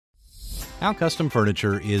How custom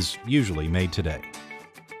furniture is usually made today.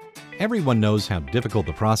 Everyone knows how difficult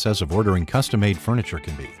the process of ordering custom-made furniture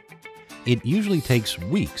can be. It usually takes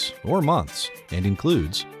weeks or months and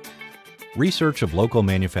includes research of local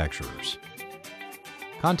manufacturers,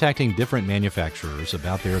 contacting different manufacturers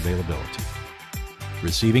about their availability,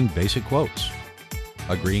 receiving basic quotes,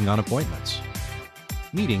 agreeing on appointments,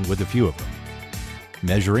 meeting with a few of them,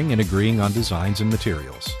 measuring and agreeing on designs and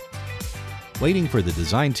materials, waiting for the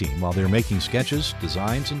design team while they're making sketches,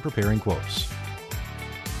 designs, and preparing quotes,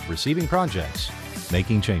 receiving projects,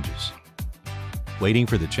 making changes, waiting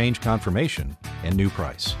for the change confirmation and new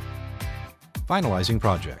price, finalizing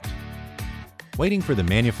project, waiting for the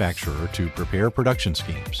manufacturer to prepare production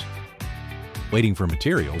schemes, waiting for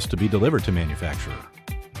materials to be delivered to manufacturer,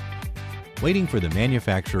 waiting for the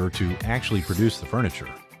manufacturer to actually produce the furniture,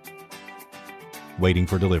 waiting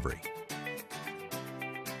for delivery.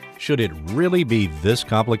 Should it really be this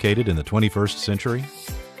complicated in the 21st century?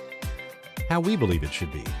 How we believe it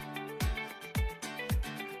should be,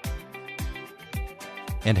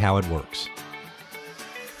 and how it works.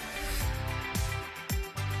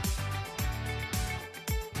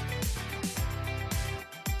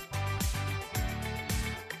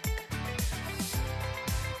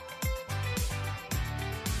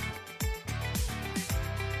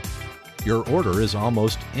 Your order is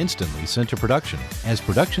almost instantly sent to production, as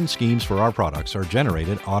production schemes for our products are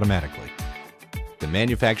generated automatically. The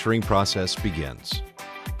manufacturing process begins.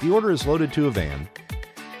 The order is loaded to a van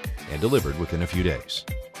and delivered within a few days.